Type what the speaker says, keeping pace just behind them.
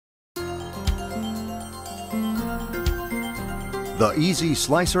The Easy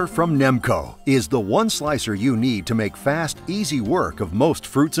Slicer from Nemco is the one slicer you need to make fast, easy work of most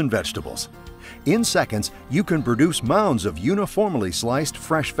fruits and vegetables. In seconds, you can produce mounds of uniformly sliced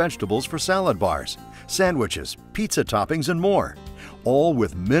fresh vegetables for salad bars, sandwiches, pizza toppings, and more, all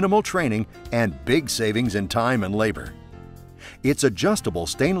with minimal training and big savings in time and labor. Its adjustable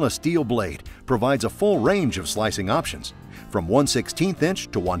stainless steel blade provides a full range of slicing options, from 1/16 inch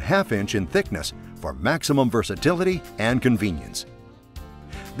to 1/2 inch in thickness for maximum versatility and convenience.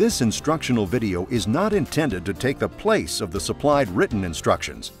 This instructional video is not intended to take the place of the supplied written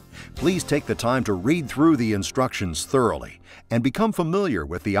instructions. Please take the time to read through the instructions thoroughly and become familiar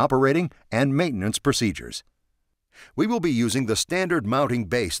with the operating and maintenance procedures. We will be using the standard mounting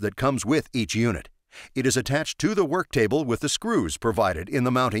base that comes with each unit. It is attached to the work table with the screws provided in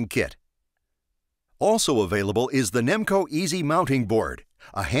the mounting kit. Also available is the Nemco Easy Mounting Board,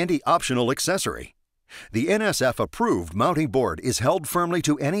 a handy optional accessory. The NSF-approved mounting board is held firmly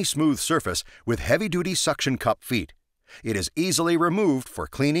to any smooth surface with heavy-duty suction cup feet. It is easily removed for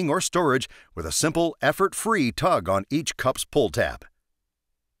cleaning or storage with a simple, effort-free tug on each cup's pull tab.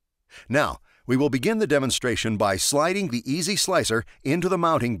 Now, we will begin the demonstration by sliding the Easy Slicer into the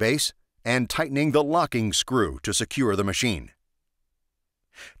mounting base and tightening the locking screw to secure the machine.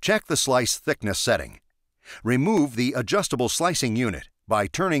 Check the slice thickness setting. Remove the adjustable slicing unit by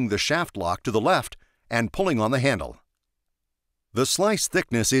turning the shaft lock to the left and pulling on the handle. The slice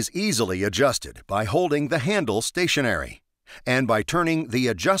thickness is easily adjusted by holding the handle stationary and by turning the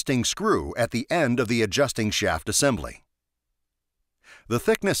adjusting screw at the end of the adjusting shaft assembly. The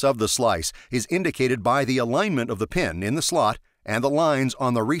thickness of the slice is indicated by the alignment of the pin in the slot and the lines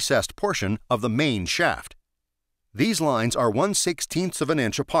on the recessed portion of the main shaft. These lines are 1/16 of an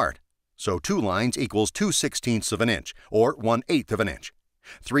inch apart, so 2 lines equals 2/16 of an inch, or 1/8 of an inch.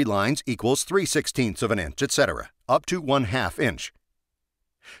 3 lines equals 3/16 of an inch, etc., up to 1/2 inch.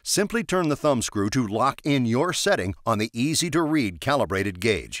 Simply turn the thumb screw to lock in your setting on the easy-to-read calibrated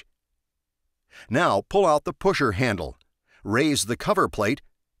gauge. Now pull out the pusher handle, raise the cover plate,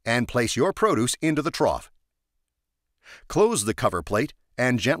 and place your produce into the trough. Close the cover plate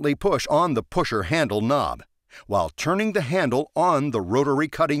and gently push on the pusher handle knob, while turning the handle on the rotary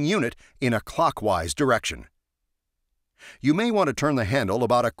cutting unit in a clockwise direction. You may want to turn the handle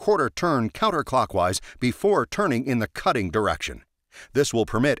about a quarter turn counterclockwise before turning in the cutting direction. This will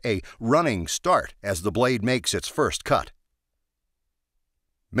permit a running start as the blade makes its first cut.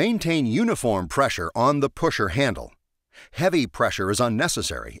 Maintain uniform pressure on the pusher handle. Heavy pressure is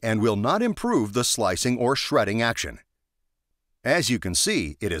unnecessary and will not improve the slicing or shredding action. As you can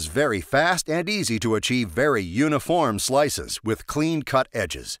see, it is very fast and easy to achieve very uniform slices with clean-cut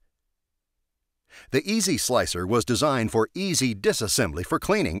edges. The Easy Slicer was designed for easy disassembly for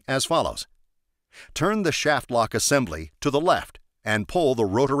cleaning as follows. Turn the shaft lock assembly to the left and pull the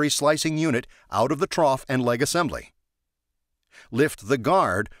rotary slicing unit out of the trough and leg assembly. Lift the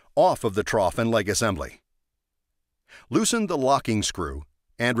guard off of the trough and leg assembly. Loosen the locking screw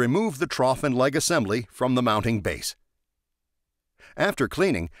and remove the trough and leg assembly from the mounting base. After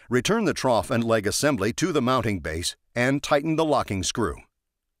cleaning, return the trough and leg assembly to the mounting base and tighten the locking screw.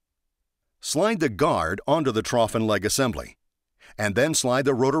 Slide the guard onto the trough and leg assembly, and then slide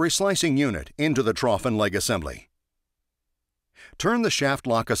the rotary slicing unit into the trough and leg assembly. Turn the shaft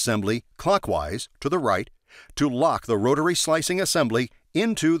lock assembly clockwise to the right to lock the rotary slicing assembly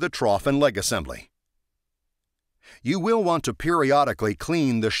into the trough and leg assembly. You will want to periodically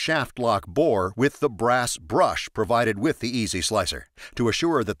clean the shaft lock bore with the brass brush provided with the Easy Slicer to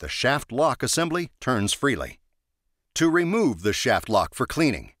assure that the shaft lock assembly turns freely. To remove the shaft lock for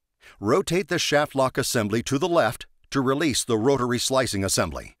cleaning, rotate the shaft lock assembly to the left to release the rotary slicing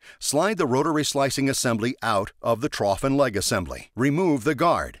assembly. Slide the rotary slicing assembly out of the trough and leg assembly. Remove the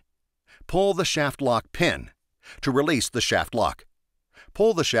guard. Pull the shaft lock pin to release the shaft lock.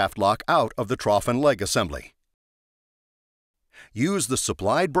 Pull the shaft lock out of the trough and leg assembly. Use the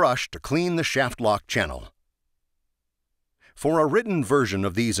supplied brush to clean the shaft lock channel. For a written version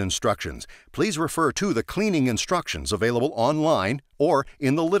of these instructions, please refer to the cleaning instructions available online or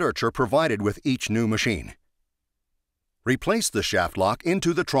in the literature provided with each new machine. Replace the shaft lock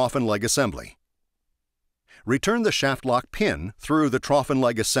into the trough and leg assembly. Return the shaft lock pin through the trough and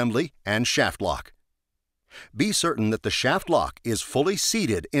leg assembly and shaft lock. Be certain that the shaft lock is fully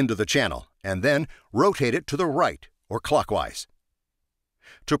seated into the channel, and then rotate it to the right or clockwise.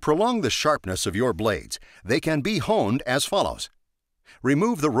 To prolong the sharpness of your blades, they can be honed as follows.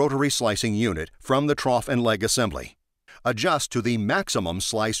 Remove the rotary slicing unit from the trough and leg assembly. Adjust to the maximum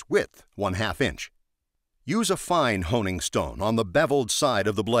slice width, 1/2 inch. Use a fine honing stone on the beveled side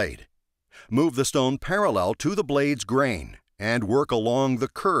of the blade. Move the stone parallel to the blade's grain and work along the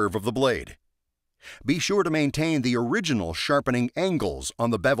curve of the blade. Be sure to maintain the original sharpening angles on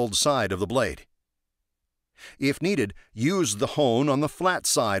the beveled side of the blade. If needed, use the hone on the flat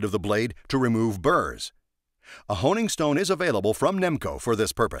side of the blade to remove burrs. A honing stone is available from Nemco for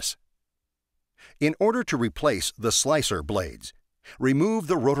this purpose. In order to replace the slicer blades, remove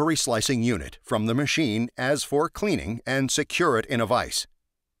the rotary slicing unit from the machine as for cleaning and secure it in a vise.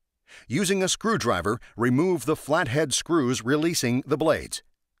 Using a screwdriver, remove the flathead screws releasing the blades.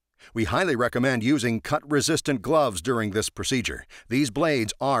 We highly recommend using cut-resistant gloves during this procedure. These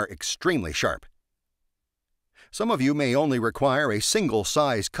blades are extremely sharp. Some of you may only require a single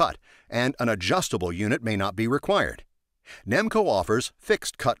size cut, and an adjustable unit may not be required. Nemco offers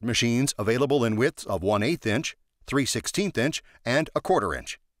fixed cut machines available in widths of 1/8 inch, 3/16 inch, and 1/4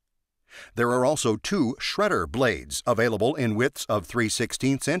 inch. There are also 2 shredder blades available in widths of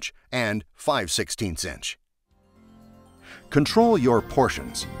 3/16 inch and 5/16 inch. Control your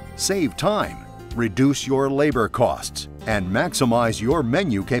portions, save time, reduce your labor costs, and maximize your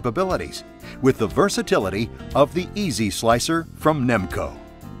menu capabilities with the versatility of the Easy Slicer from Nemco.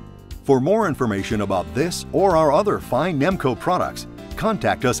 For more information about this or our other fine Nemco products,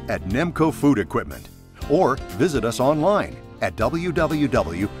 contact us at Nemco Food Equipment or visit us online at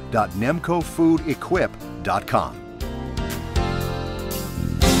www.nemcofoodequip.com.